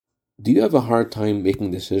Do you have a hard time making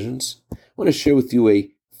decisions? I want to share with you a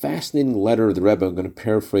fascinating letter of the Rebbe. I'm going to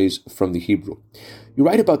paraphrase from the Hebrew. You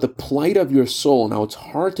write about the plight of your soul and how it's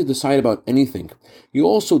hard to decide about anything. You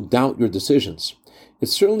also doubt your decisions.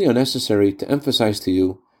 It's certainly unnecessary to emphasize to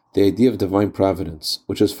you the idea of divine providence,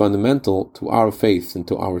 which is fundamental to our faith and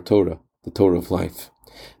to our Torah, the Torah of life.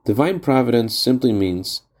 Divine providence simply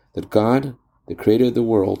means that God, the creator of the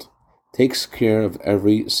world, takes care of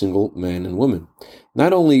every single man and woman.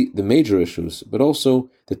 Not only the major issues, but also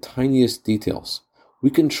the tiniest details. We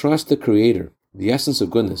can trust the Creator, the essence of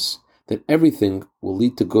goodness, that everything will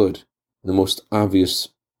lead to good in the most obvious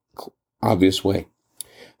way.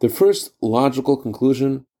 The first logical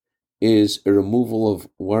conclusion is a removal of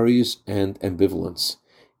worries and ambivalence.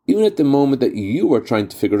 Even at the moment that you are trying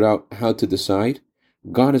to figure out how to decide,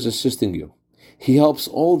 God is assisting you. He helps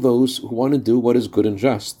all those who want to do what is good and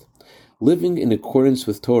just. Living in accordance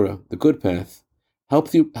with Torah, the good path,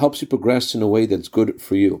 helps you progress in a way that's good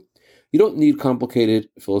for you. You don't need complicated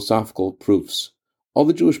philosophical proofs. All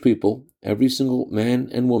the Jewish people, every single man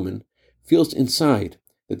and woman, feels inside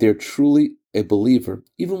that they're truly a believer,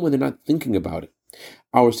 even when they're not thinking about it.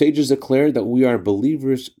 Our sages declare that we are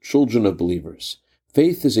believers, children of believers.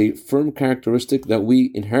 Faith is a firm characteristic that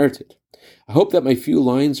we inherited. I hope that my few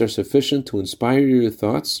lines are sufficient to inspire your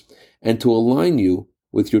thoughts and to align you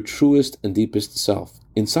with your truest and deepest self.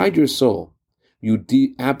 Inside your soul, you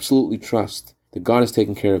absolutely trust that God is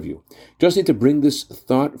taking care of you. You just need to bring this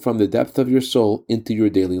thought from the depth of your soul into your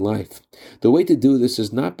daily life. The way to do this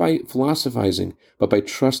is not by philosophizing, but by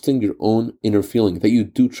trusting your own inner feeling that you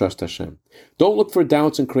do trust Hashem. Don't look for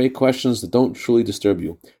doubts and create questions that don't truly disturb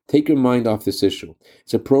you. Take your mind off this issue.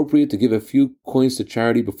 It's appropriate to give a few coins to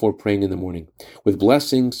charity before praying in the morning, with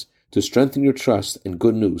blessings to strengthen your trust and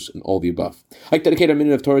good news and all the above. I'd like to dedicate a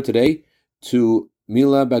minute of Torah today to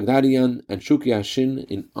Mila Bagdadian and Shuki Hashin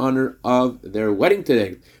in honor of their wedding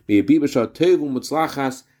today.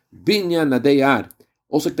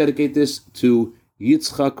 Also dedicate this to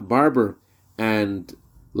Yitzchak Barber and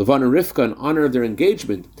Levana Rivka in honor of their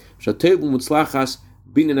engagement. Have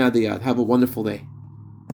a wonderful day.